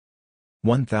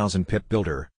1000 pip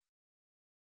builder.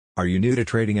 Are you new to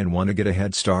trading and want to get a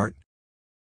head start?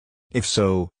 If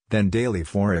so, then daily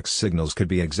Forex signals could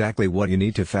be exactly what you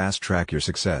need to fast-track your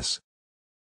success.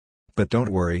 But don't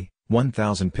worry,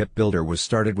 1000 pip builder was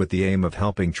started with the aim of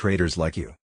helping traders like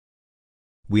you.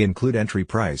 We include entry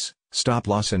price, stop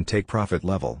loss and take profit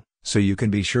level, so you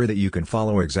can be sure that you can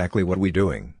follow exactly what we're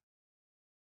doing.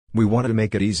 We wanted to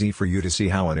make it easy for you to see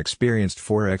how an experienced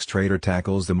Forex trader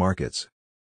tackles the markets.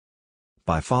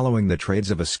 By following the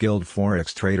trades of a skilled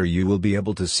Forex trader, you will be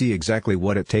able to see exactly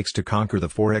what it takes to conquer the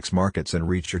Forex markets and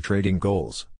reach your trading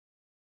goals.